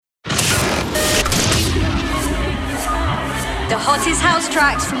The hottest house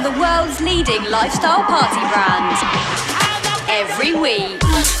tracks from the world's leading lifestyle party brand. Every week.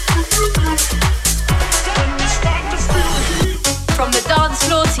 From the dance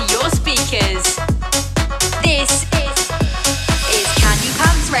floor to your speakers. This is Candy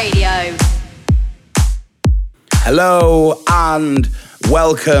Pants Radio. Hello and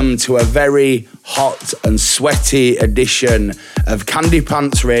welcome to a very hot and sweaty edition of Candy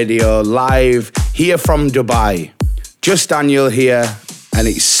Pants Radio live here from Dubai. Just Daniel here, and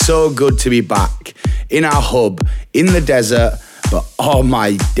it's so good to be back in our hub in the desert, but oh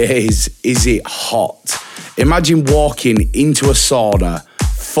my days, is it hot. Imagine walking into a sauna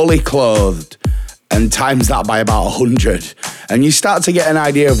fully clothed and times that by about 100, and you start to get an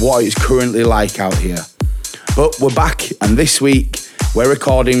idea of what it's currently like out here. But we're back, and this week we're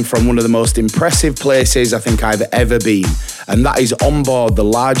recording from one of the most impressive places I think I've ever been, and that is on board the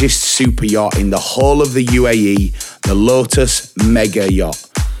largest super yacht in the whole of the UAE, the Lotus Mega Yacht,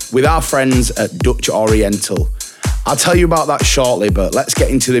 with our friends at Dutch Oriental. I'll tell you about that shortly, but let's get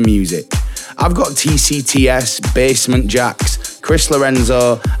into the music. I've got TCTS, Basement Jacks, Chris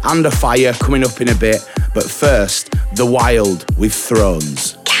Lorenzo, and A Fire coming up in a bit, but first, The Wild with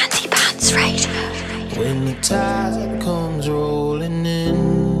Thrones. Candy Pants Radio. When the tide comes rolling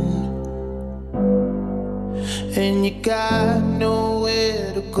in and you got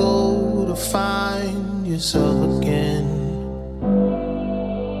nowhere to go to find yourself again.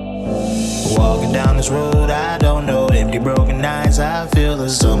 Walking down this road I don't know, empty broken nights, I feel the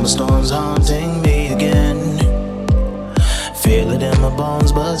summer storms haunting me again. Feel it in my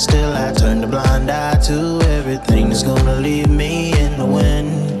bones, but still I turn the blind eye to everything that's gonna leave me in the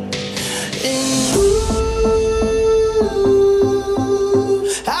wind.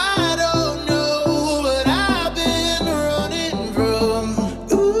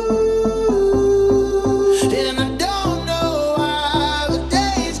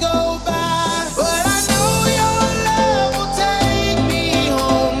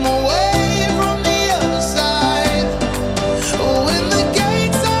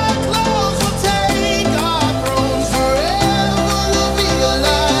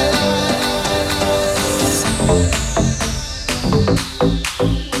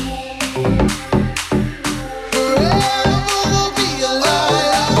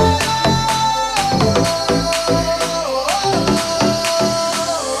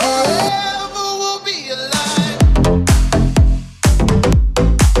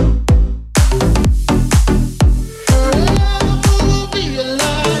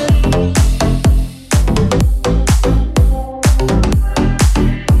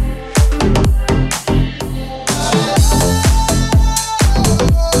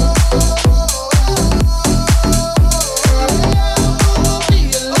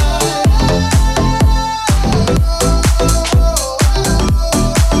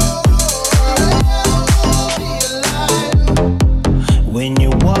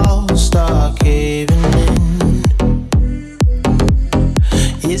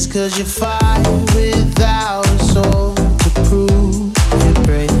 Cause you fight without a soul to prove you're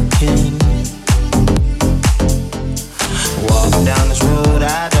breaking. Walking down this road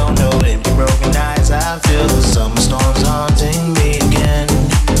I don't know, empty broken nights, I feel the summer storms haunting me again.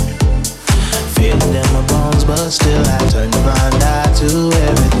 Feel it in my bones, but still I turn the blind eye to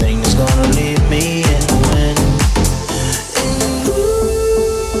everything that's gonna leave me in the wind.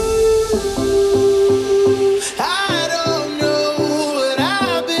 I don't know what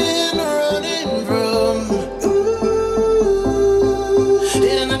I've been running from.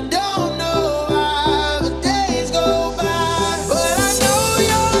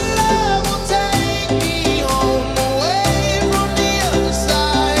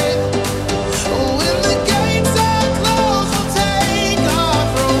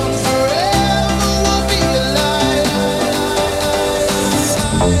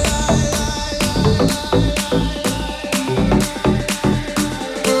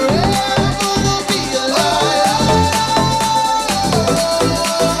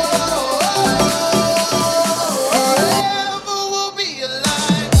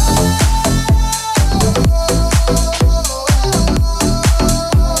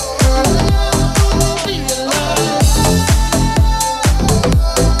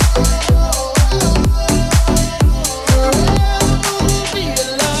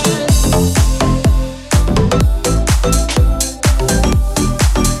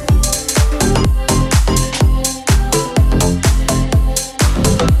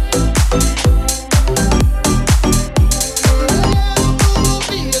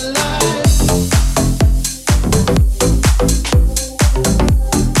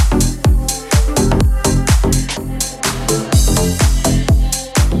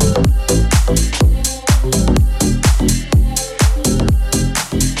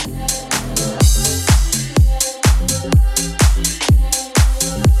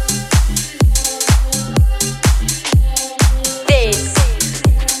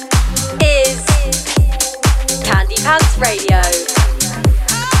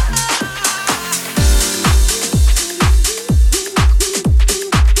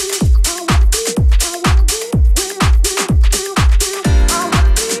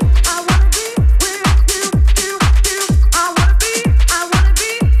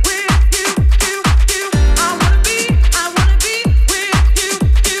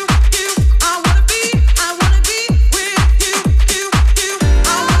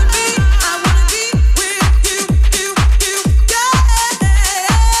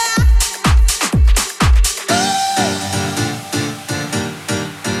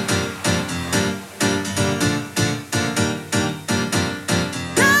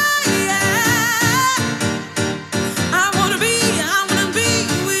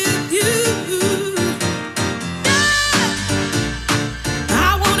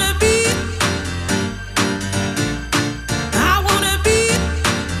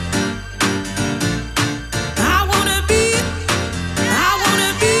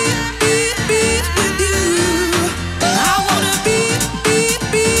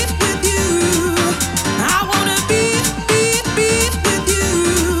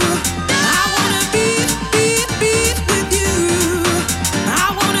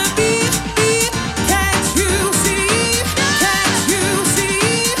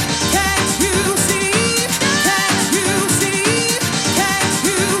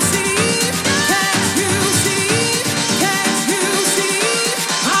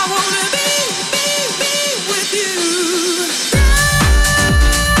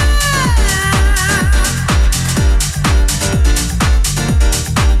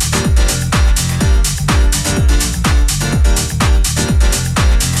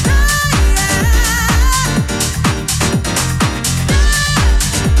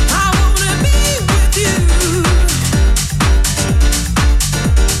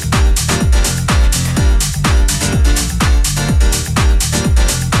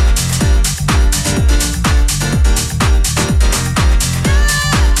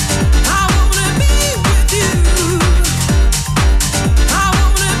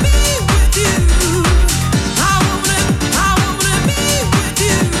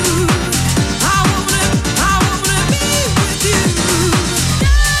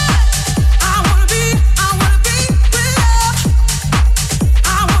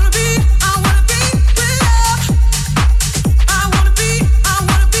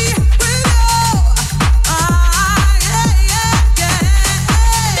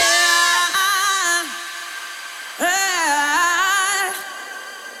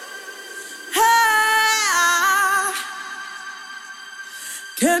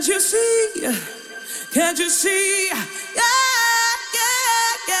 Can't you see? Can't you see? Yeah,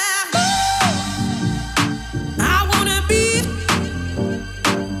 yeah, yeah. I wanna be.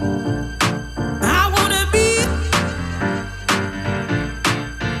 I wanna be.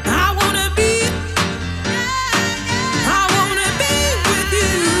 I wanna be. I wanna be with you.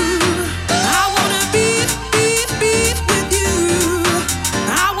 I wanna be with you.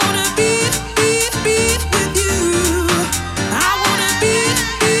 I wanna be with you. I wanna be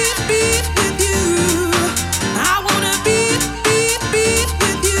with you. I wanna be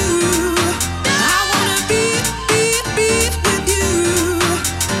with you. I wanna be with you.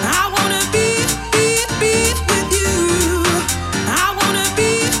 I wanna be with you. I wanna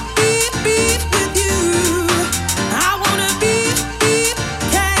be with you. I wanna be.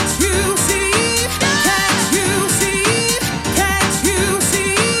 Can't you see? Can't you see? Can't you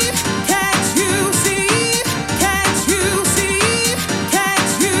see? Can't you see? Can't you see?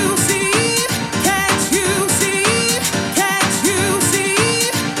 Can't you see? Can't you see? Can't you see? Can't you see?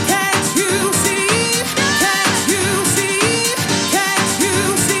 Can't you see? Can't you see? Can't you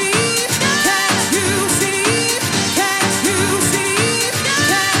see? Can't you see?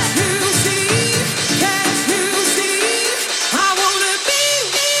 Can't you see? Can't you see? I wanna be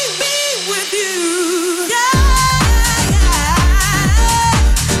with you. Yeah,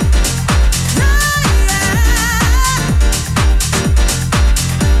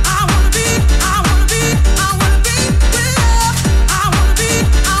 I wanna be with you. I wanna be with you. I wanna be with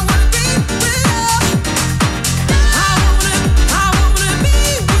you. I wanna be with you. I wanna be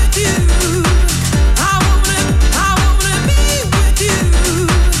with you. I wanna be with you. I wanna be with you.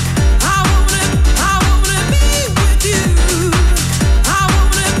 I wanna be with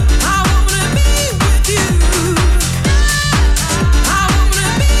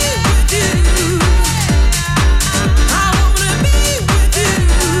you. I wanna be with you.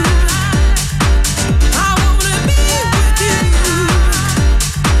 I wanna be with you.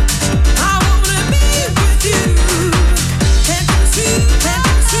 I wanna be with you. Can't you see? Can't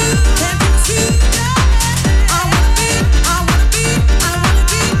you see? Can't you see? I wanna be with you.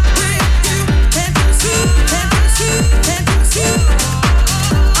 Can't you see? Can't you see? Can't you see?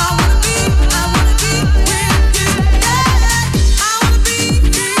 I wanna be with you. Yeah, I wanna be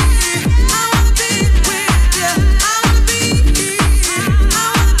with you. I wanna be with you. I wanna be with you. I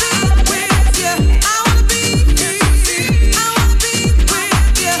wanna be with you. I wanna be with you. I wanna be with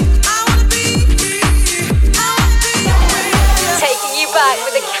you. I wanna be with you. I wanna be with you. Taking you back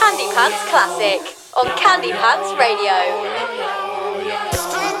with a Candy Pants classic on Candy Pants Radio.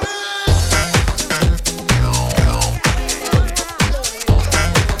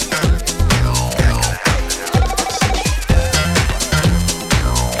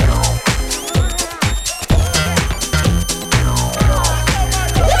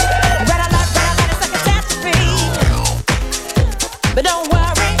 But don't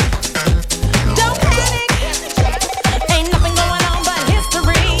worry, don't panic. Ain't nothing going on but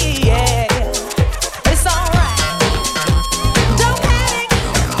history. Yeah, it's alright. Don't panic.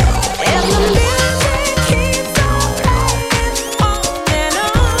 And the music keeps on playing on and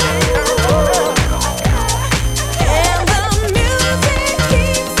on. And the music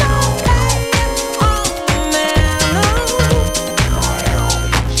keeps on playing on and on.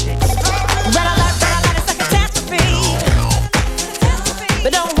 Red alert, it's a catastrophe. But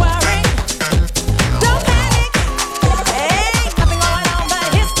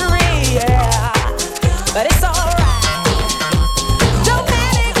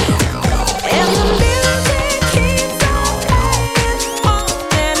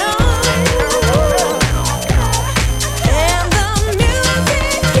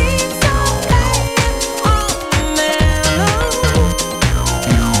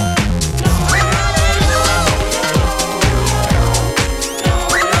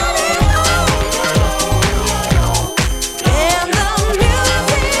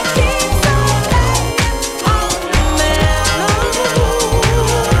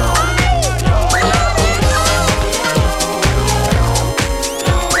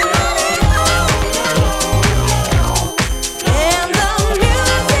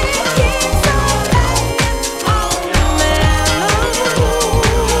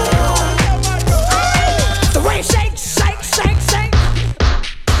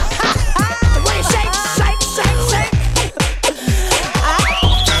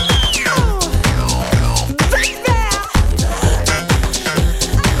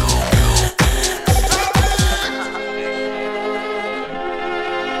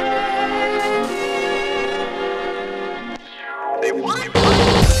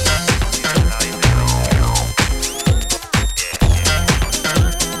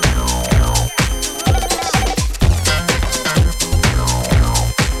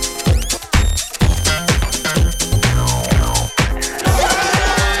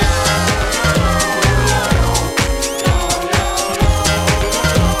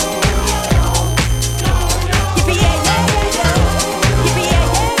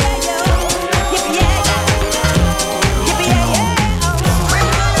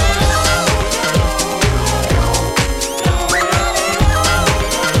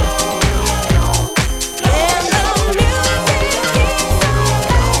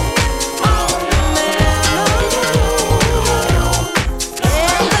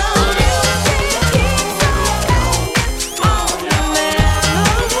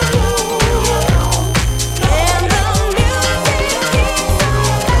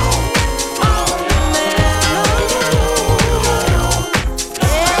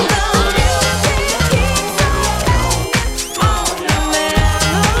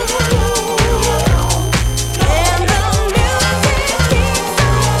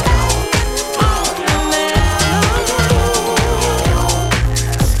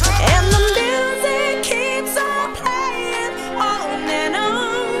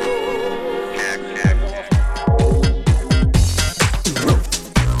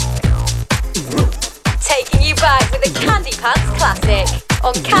Candy Pants Classic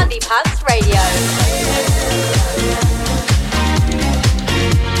on Candy Pants Radio.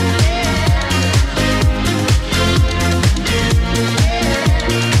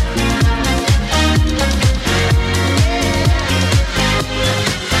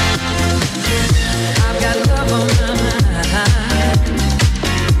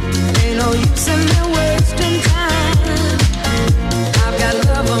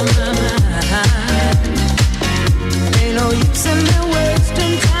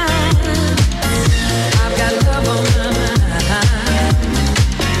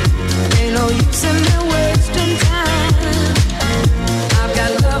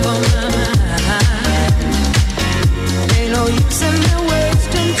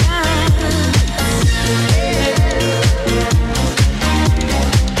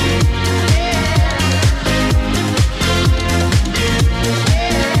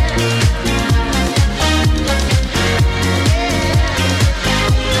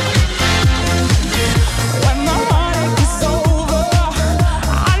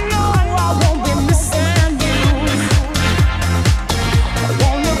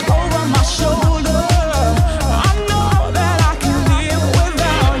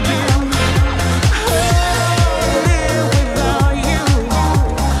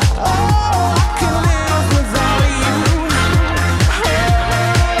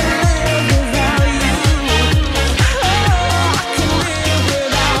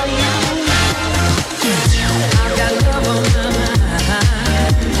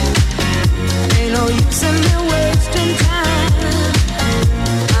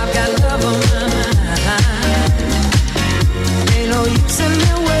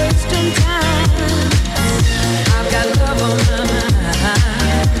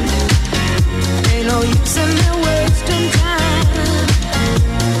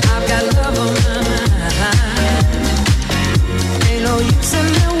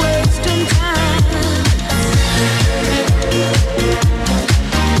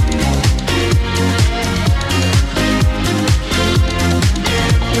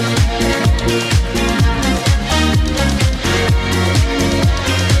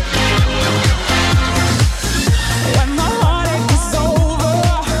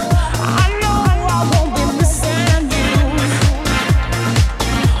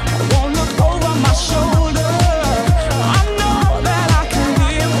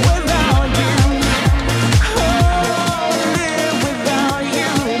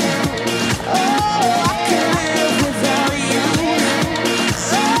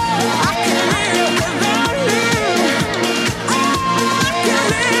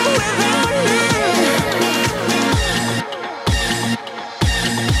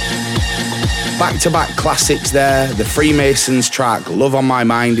 Back-to-back classics there, the Freemasons track Love on My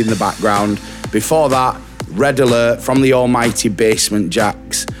Mind in the background. Before that, Red Alert from the almighty Basement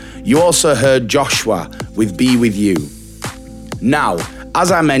Jacks. You also heard Joshua with Be With You. Now,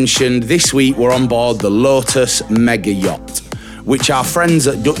 as I mentioned, this week we're on board the Lotus Mega Yacht, which our friends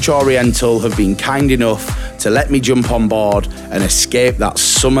at Dutch Oriental have been kind enough to let me jump on board and escape that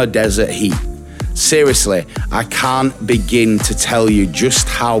summer desert heat. Seriously, I can't begin to tell you just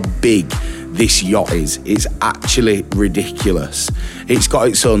how big this yacht is. It's actually ridiculous. It's got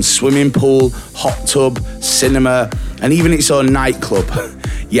its own swimming pool, hot tub, cinema, and even its own nightclub.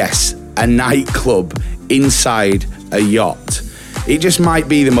 Yes, a nightclub inside a yacht. It just might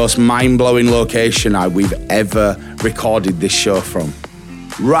be the most mind-blowing location we've ever recorded this show from.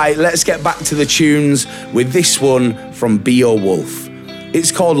 Right, let's get back to the tunes with this one from Beowulf.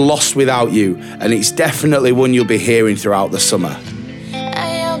 It's called Lost Without You, and it's definitely one you'll be hearing throughout the summer.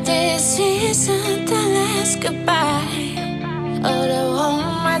 This isn't the last goodbye. Although all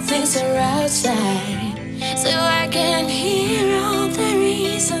my things are outside, so I can hear all the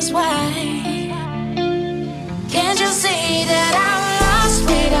reasons why. Can't you see that I'm lost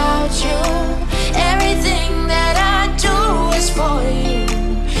without you? Everything that I do is for you,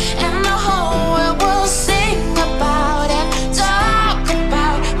 and the whole world will sing about it, talk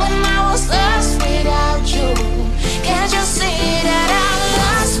about when I was lost without you. Can't you see that I'm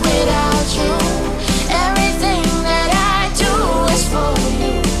lost without you? Everything that I do is for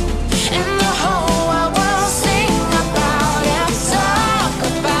you, and the whole world will sing about it, talk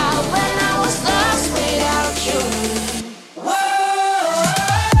about when I was lost without you. Whoa.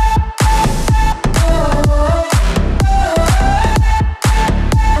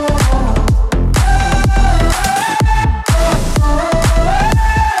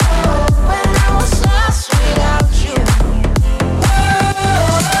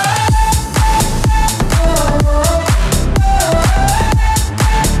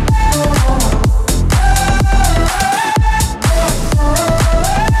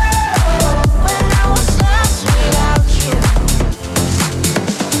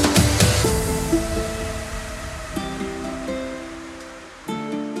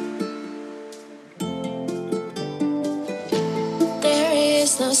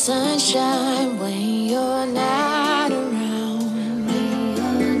 sunshine when you're not around.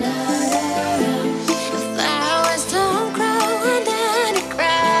 Flowers don't grow under the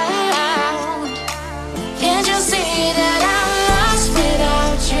ground. Can't you see that I'm lost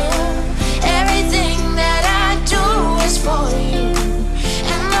without you? Everything that I do is for you,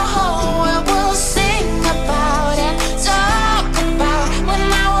 and the whole world will sing about it, talk about when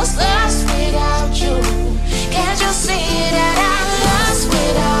I was lost without you. Can't you see that I'm lost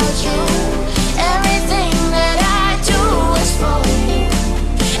without you? Everything that I do is for you,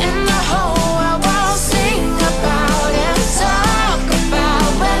 and the whole world will sing about it, talk about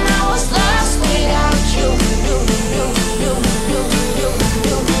when I was lost without you.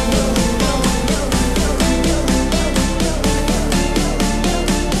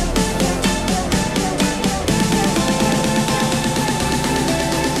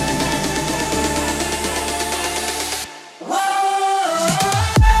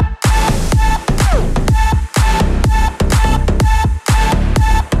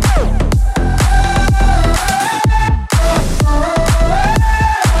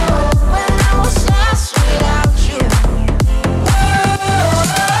 When I was lost without you.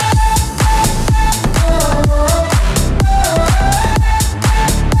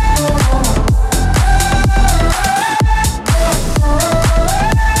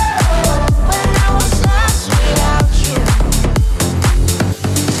 When I was lost without you.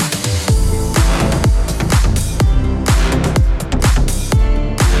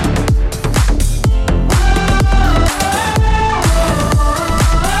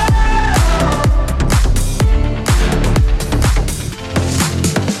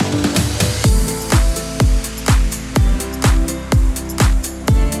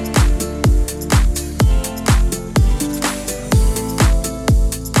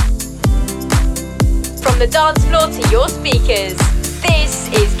 From the dance floor to your speakers, this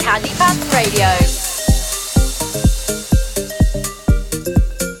is Candy Pants Radio.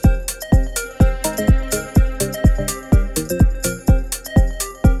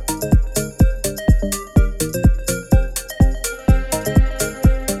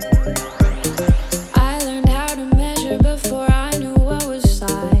 I learned how to measure before I knew what was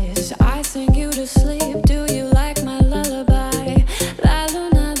size. I sing you to sleep. Do you like my lullaby? La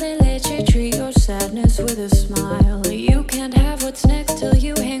luna de leche, treat your sadness with a smile. You can't have what's next till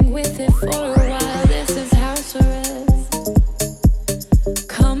you hang with it for a while. This is house arrest.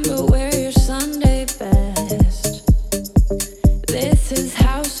 Come but wear your Sunday best. This is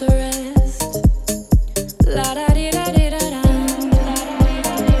house arrest. La da di da di da da.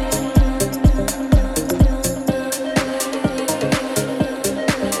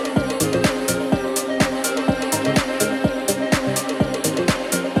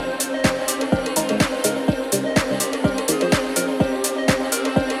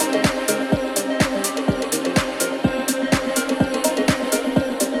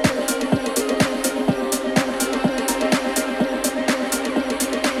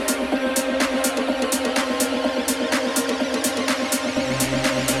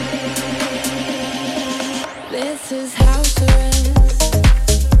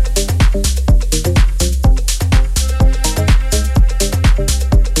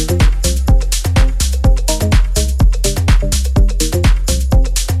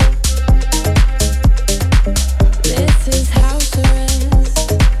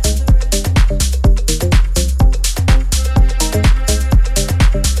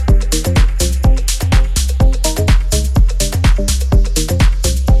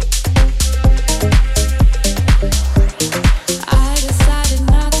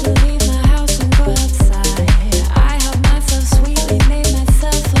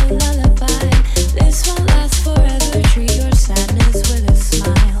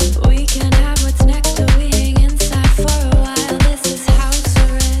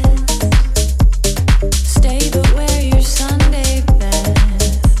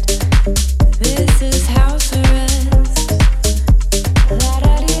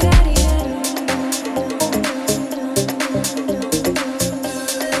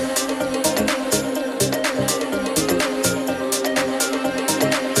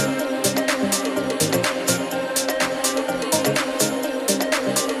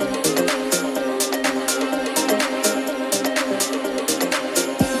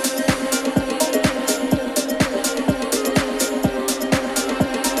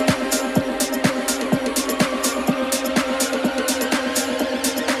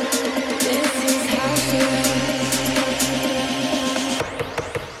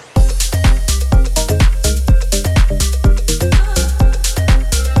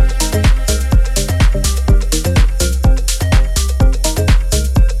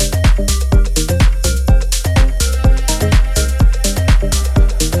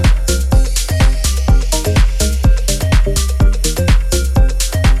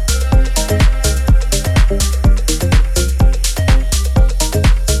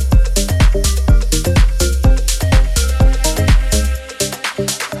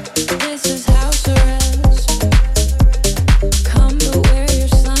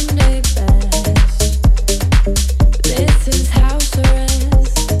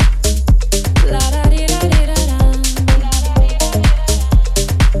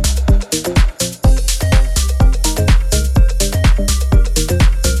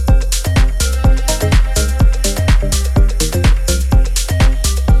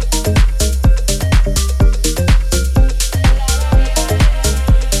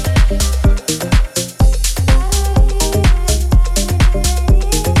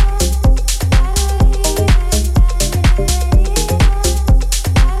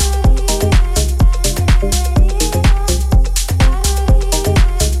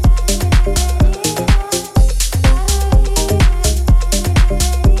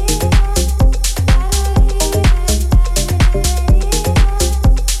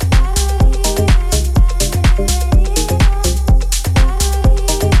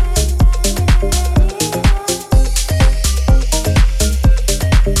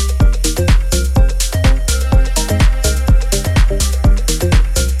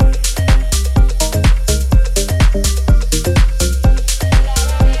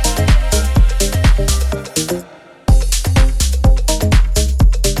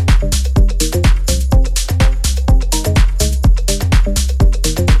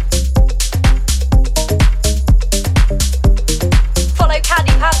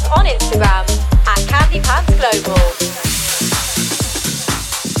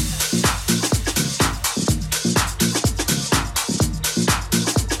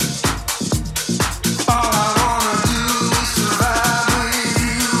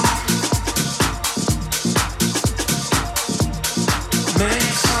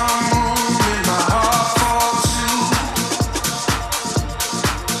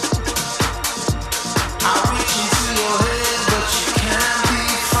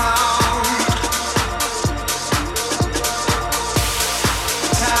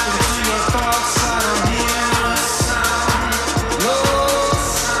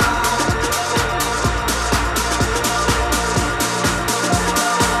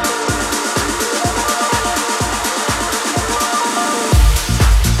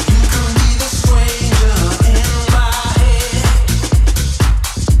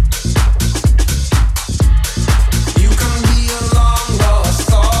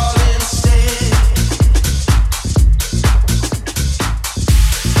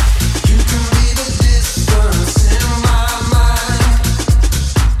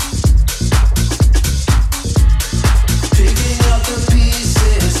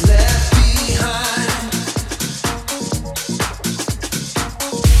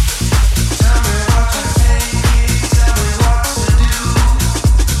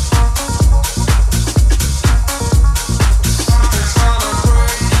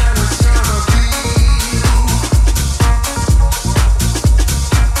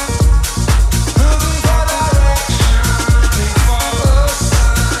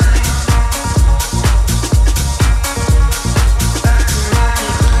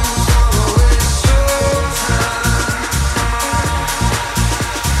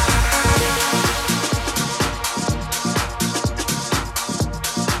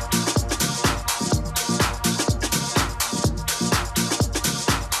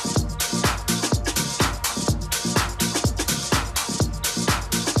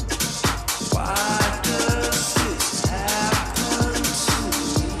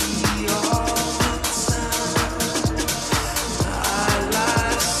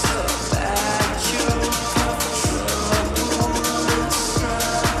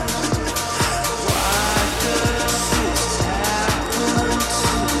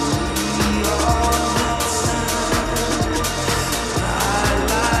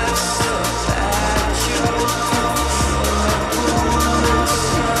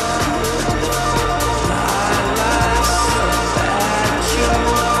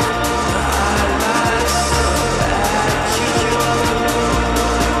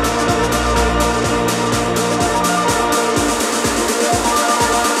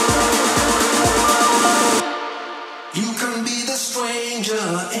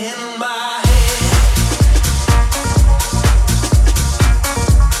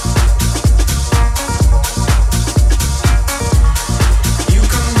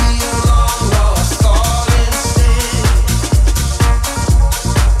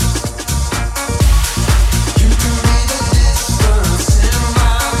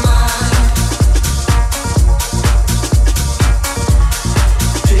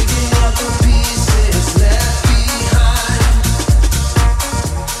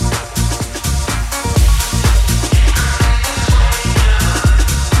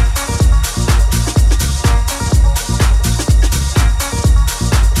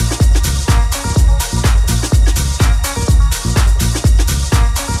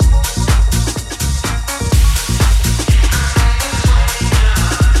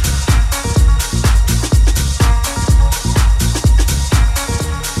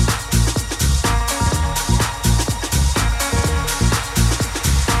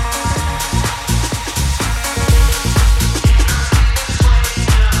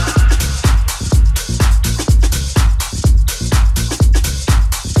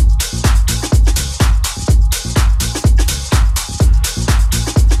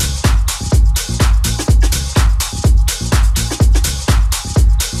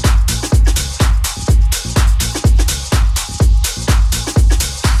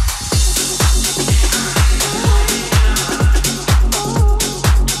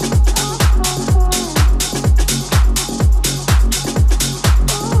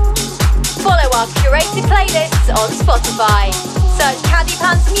 on Spotify. Search Candy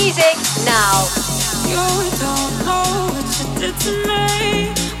Pants Music now. You don't know what you did to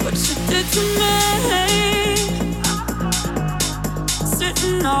me, what you did to me.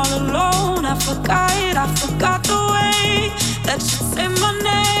 Sitting all alone, I forgot the way that you say my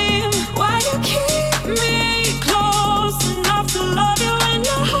name. Why you keep me close enough to love you in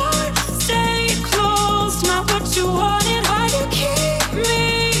your heart? Stay close, not what you wanted. Why you keep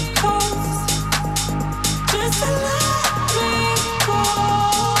me close? Just to let me go.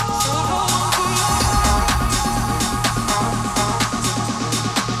 So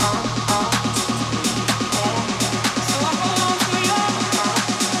hold on for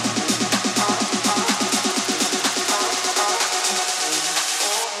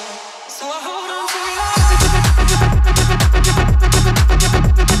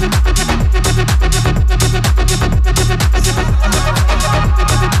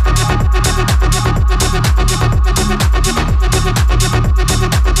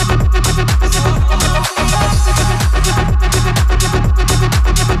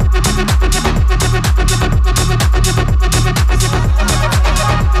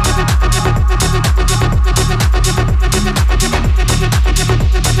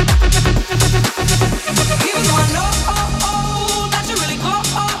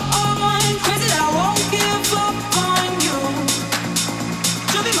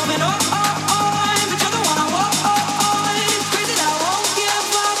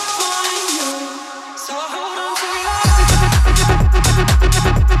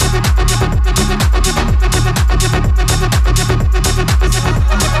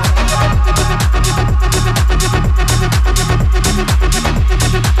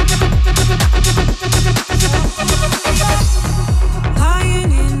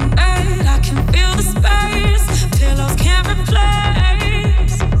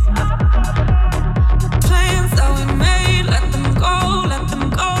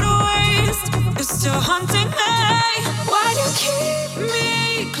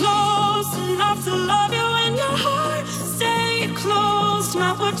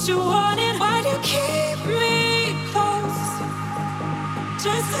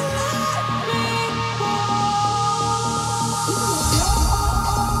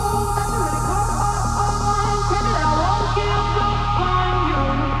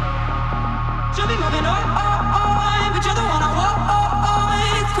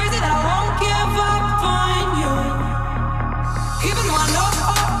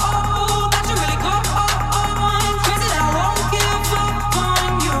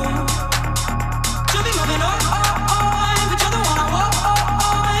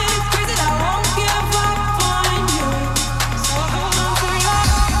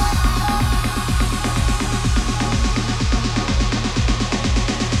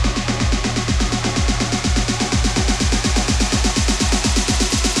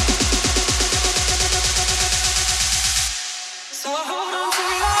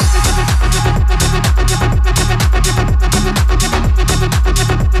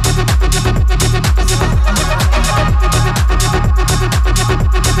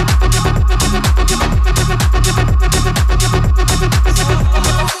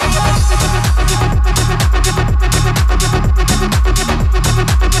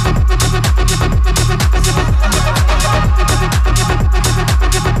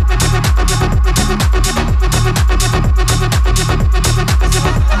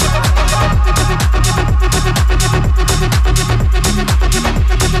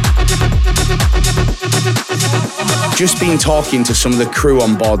Just been talking to some of the crew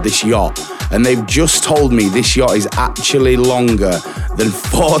on board this yacht, and they've just told me this yacht is actually longer than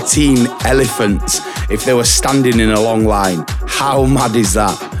 14 elephants if they were standing in a long line. How mad is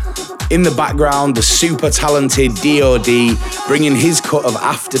that? In the background, the super talented DOD bringing his cut of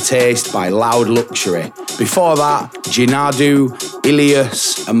Aftertaste by Loud Luxury. Before that, Jinadu,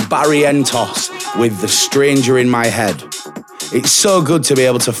 Ilias and Barry Entos with The Stranger in My Head. It's so good to be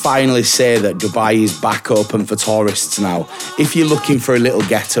able to finally say that Dubai is back open for tourists now, if you're looking for a little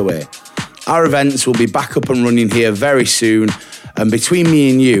getaway. Our events will be back up and running here very soon, and between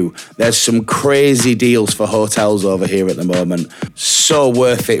me and you, there's some crazy deals for hotels over here at the moment. So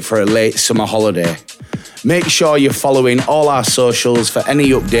worth it for a late summer holiday. Make sure you're following all our socials for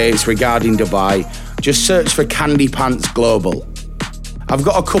any updates regarding Dubai. Just search for Candy Pants Global. I've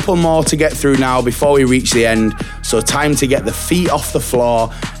got a couple more to get through now before we reach the end, so time to get the feet off the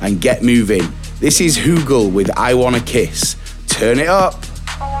floor and get moving. This is Hoogle with I Wanna Kiss. Turn it up.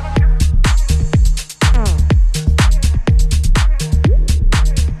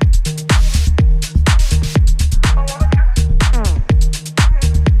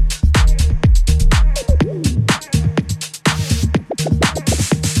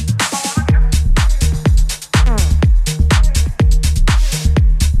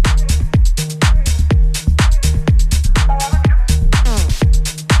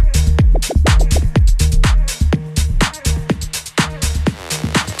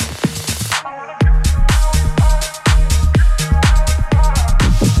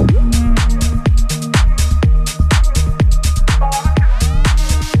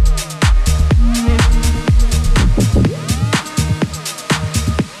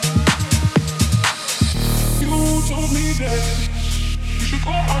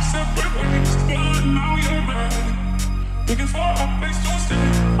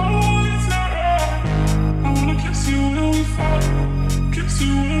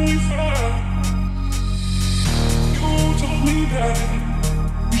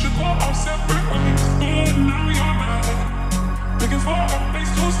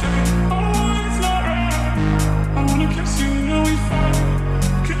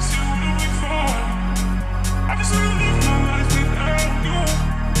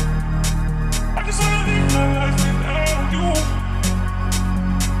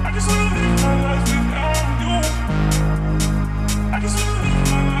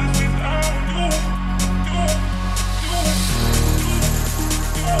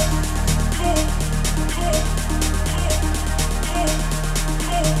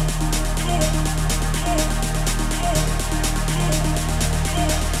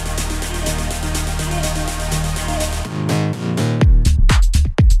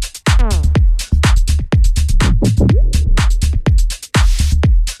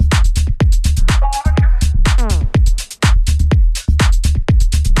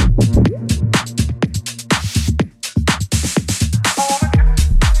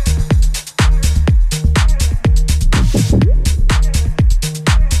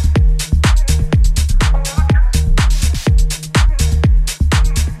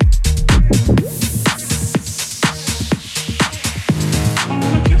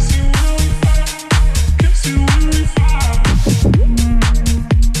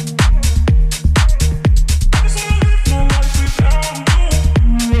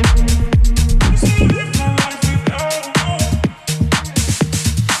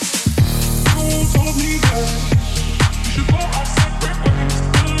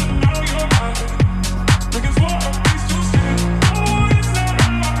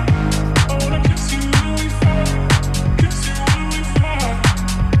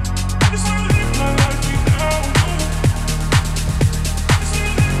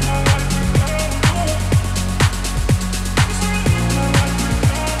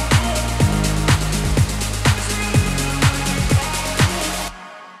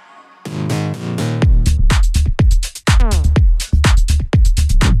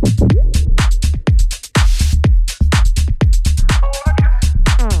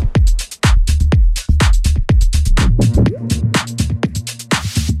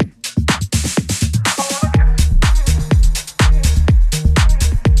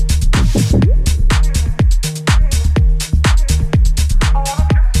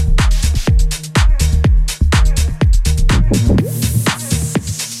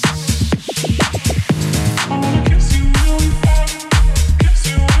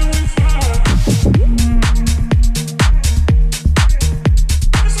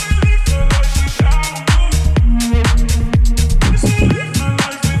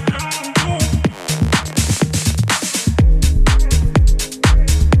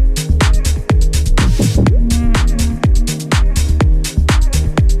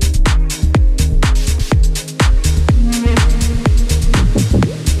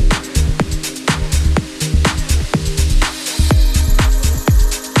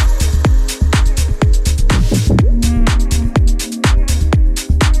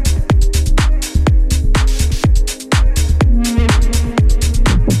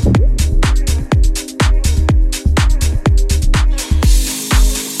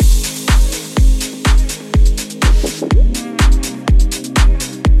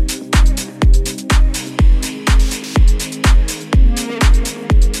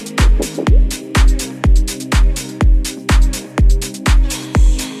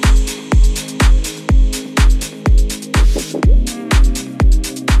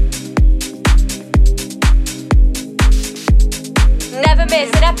 miss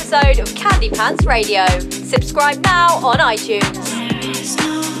an episode of Candy Pants Radio. Subscribe now on iTunes. There is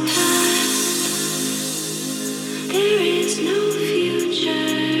no past, there is no future,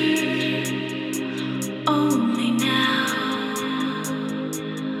 only now,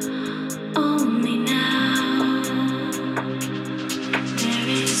 only now. There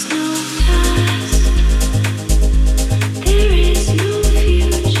is no past, there is no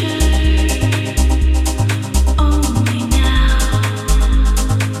future, only now,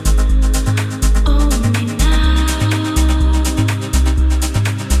 only now.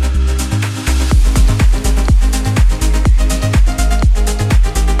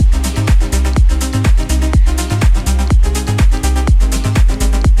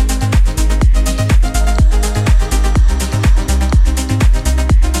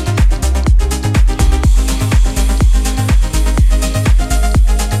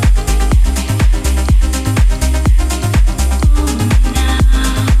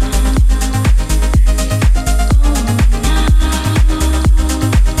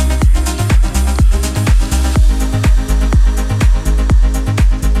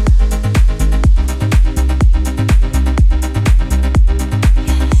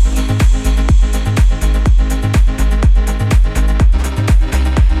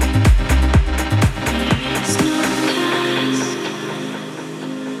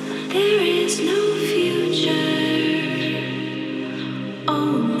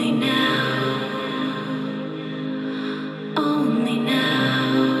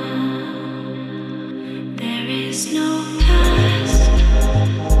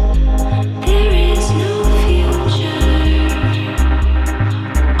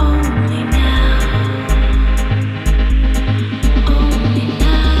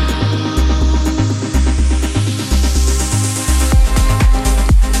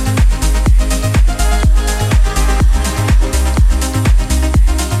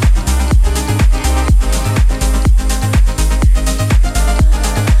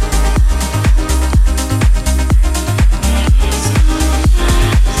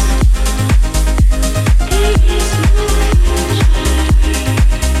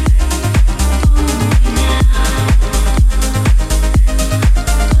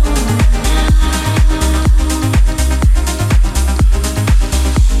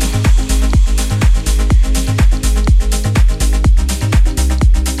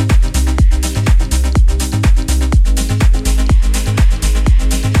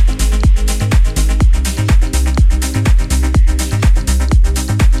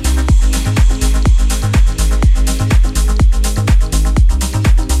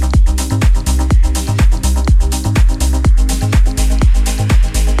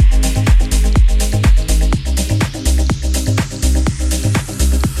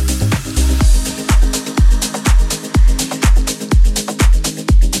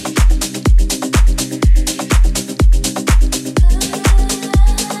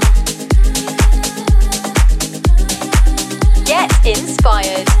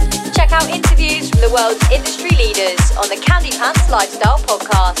 Inspired. Check out interviews from the world's industry leaders on the Candy Pants Lifestyle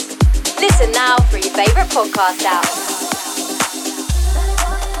Podcast. Listen now for your favourite podcast app.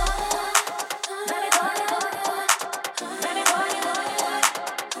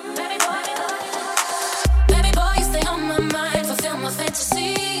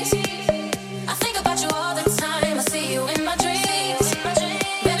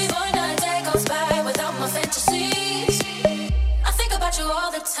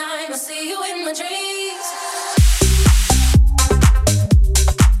 Time I see you in my dreams.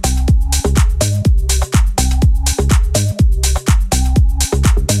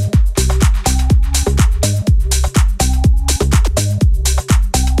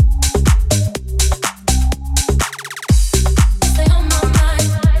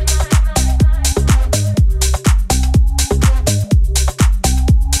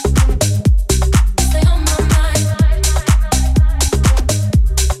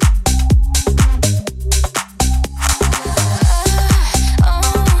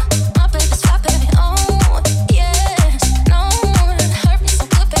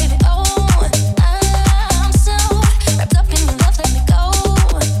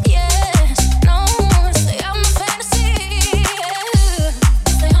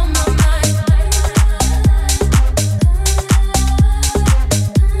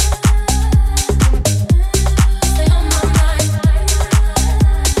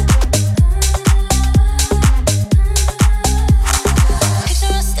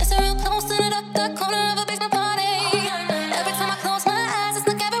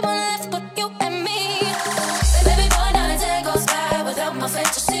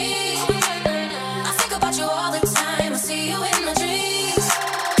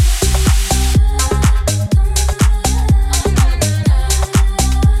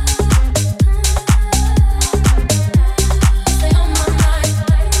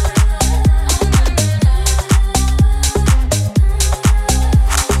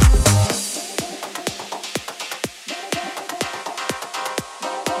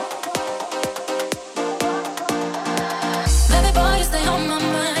 Baby boy, you stay on my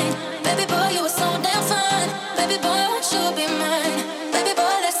mind.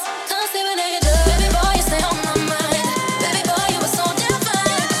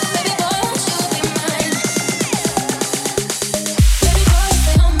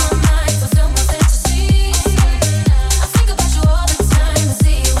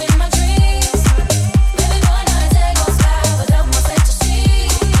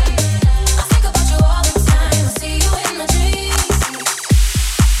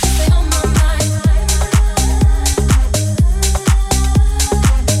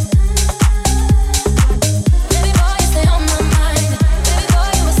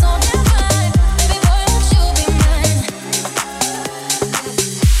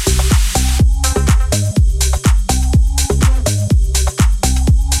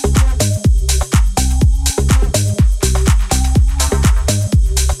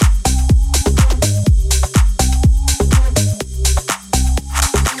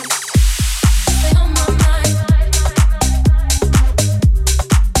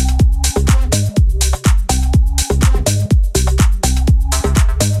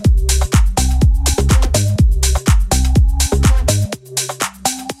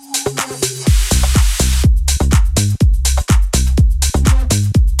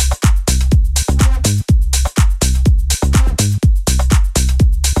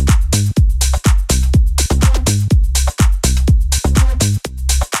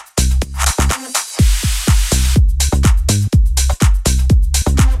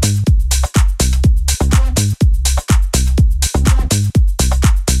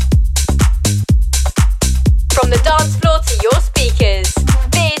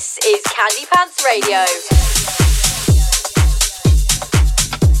 Candy Pants Radio.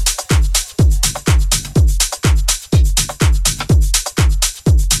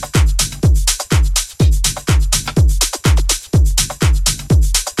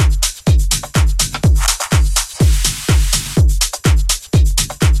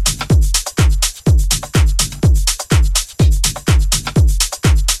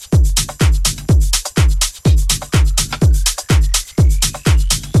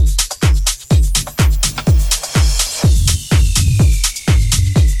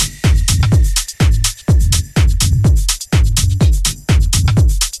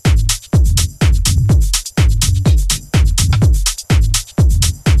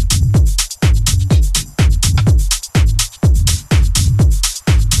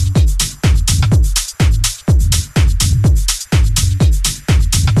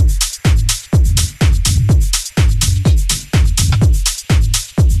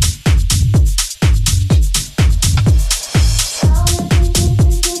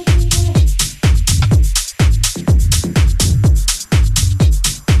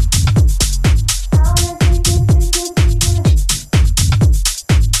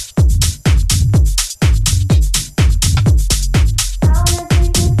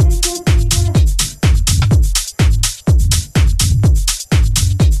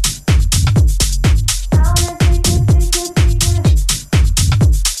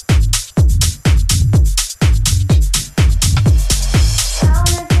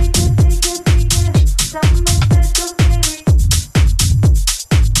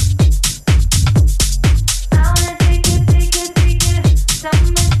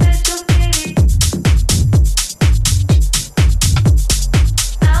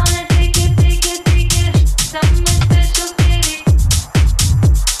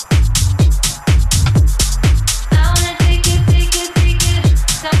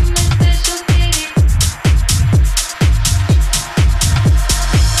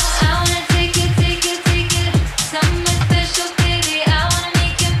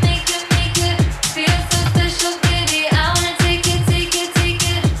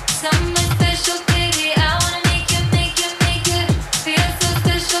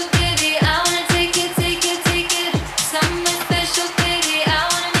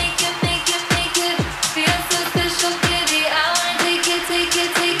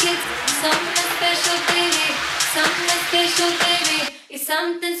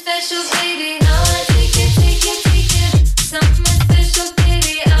 Something special, baby. I wanna take it, take it, take it. Something special,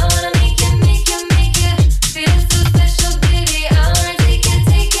 baby. I wanna make it, make it, make it. Feel so special, baby. I wanna take it,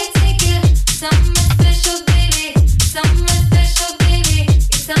 take it, take it. Something special, baby. Something special, baby.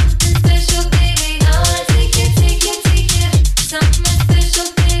 It's something special, baby. I wanna take it, take it, take it. Something special,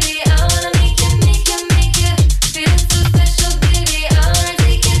 baby. I wanna make it, make it, make it. Feel so special, baby. I wanna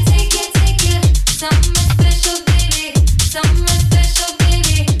take it, take it, take it. Something special, baby. Something special,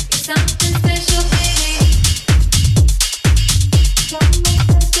 baby. It's something special.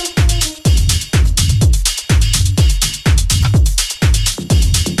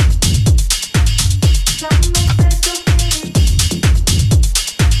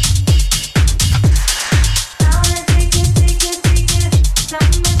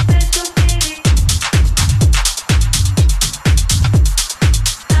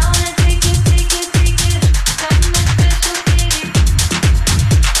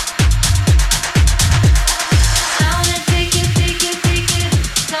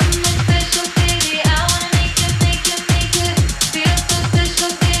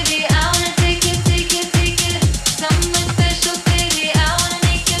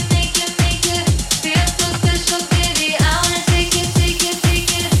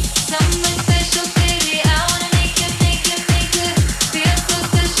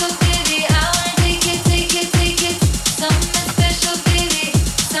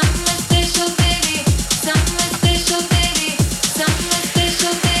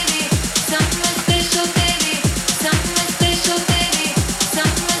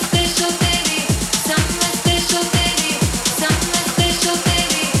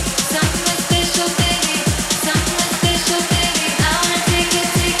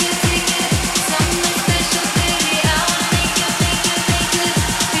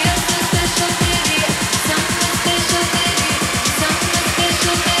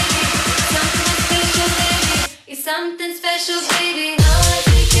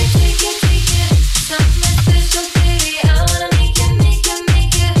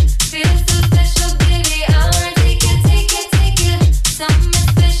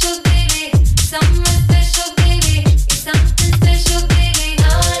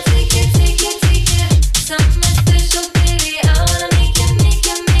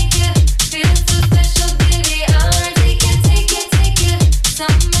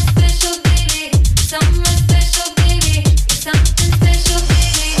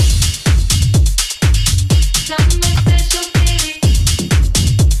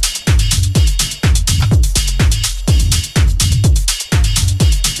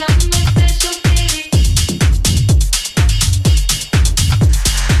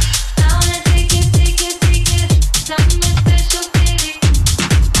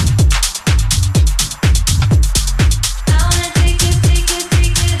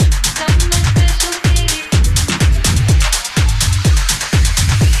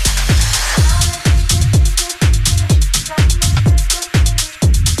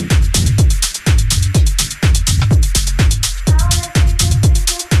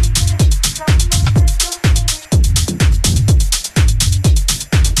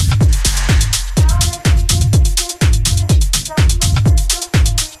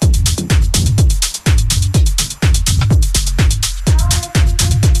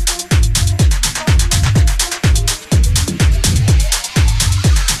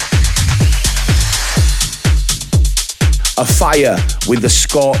 A Fire with The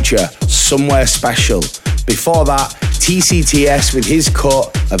Scorcher, Somewhere Special. Before that, TCTS with his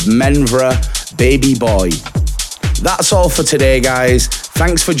cut of Menvra, Baby Boy. That's all for today, guys.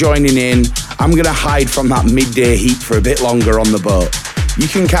 Thanks for joining in. I'm going to hide from that midday heat for a bit longer on the boat. You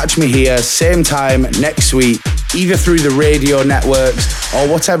can catch me here, same time next week, either through the radio networks or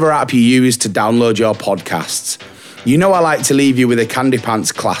whatever app you use to download your podcasts. You know I like to leave you with a Candy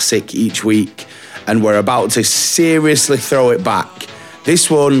Pants classic each week, and we're about to seriously throw it back. This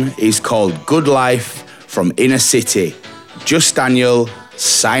one is called Good Life from Inner City. Just Daniel,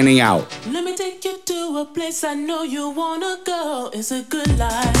 signing out. Let me take you to a place I know you wanna go. It's a good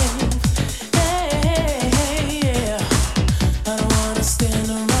life. Hey, yeah. I don't wanna stand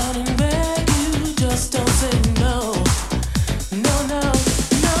around and beg you. Just don't say no. No, no,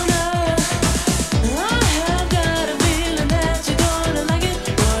 no, no. I have got a feeling that you're gonna like it.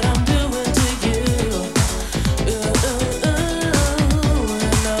 What I'm doing to you. And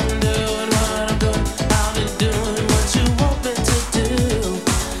I'm doing what I'm doing. I'll be doing what you want me to do.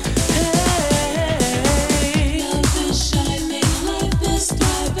 Hey, love is shining like this,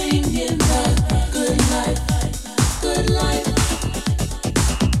 thriving in the good life, good life,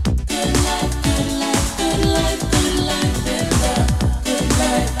 good life, good life, good life, good life in the good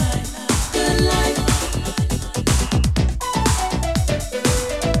life, good life.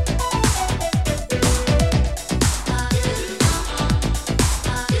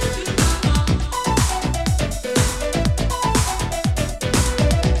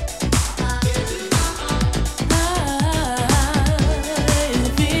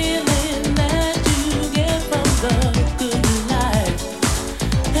 Feeling that you get from the good life.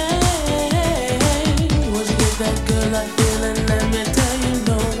 Hey, once you get that good life feeling, let me tell you,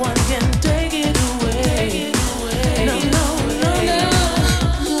 no one can take it away. No, no, no, no.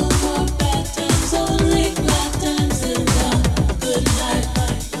 No more bad times, only glad times in the good life,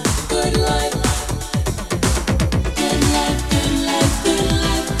 good life. Good life, good life, good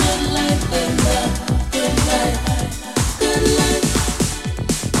life, good life in the good life, good life.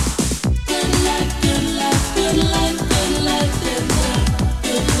 Good life, good life, good life, good life in the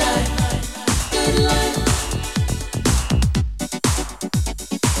good life, good life.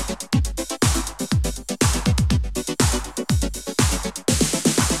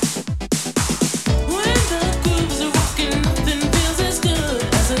 When the grooves are rocking, nothing feels as good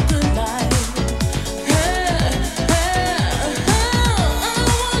as a good life. I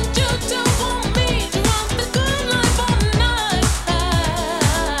want you to want me to want the good life all night.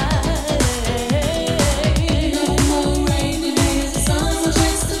 No more rainy days, the sun will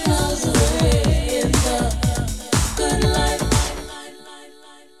chase the clouds away in the good life. Good life,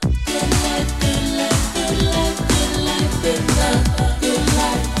 good life, good life, good life in the good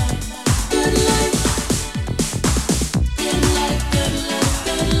life, good life. Good life, good life,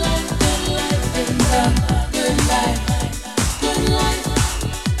 good life, good life in the good life, good life. Good life, good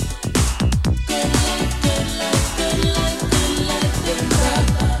life, good life, good life in the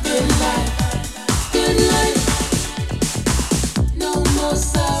good life, good life. No more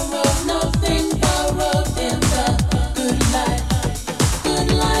sorrow, nothing borrowed in the good life, good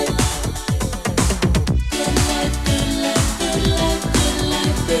life. Good life, good life, good life, good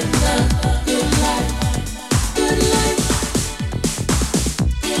life in the good life, good life. Good life,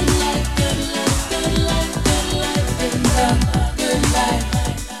 good life, good life, good life in the good life,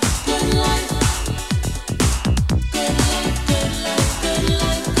 good life. Good life, good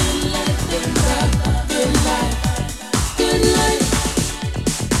life, good life, good life in the good life, good life.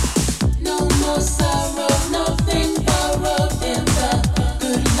 No more sorrow, nothing borrowed in the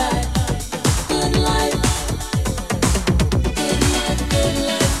good life, good life. Good life, good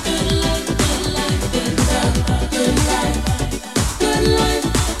life, good life, good life in the good life, good life.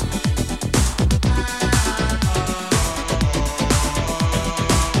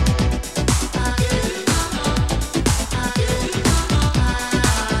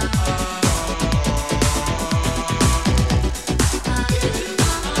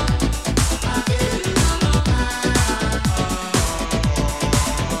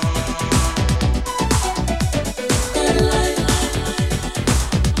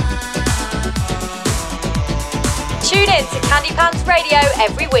 Tune in to Candy Pants Radio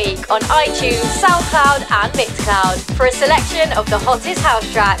every week on iTunes, SoundCloud and Mixcloud for a selection of the hottest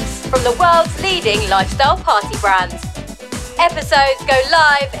house tracks from the world's leading lifestyle party brands. Episodes go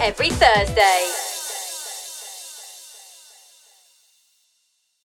live every Thursday.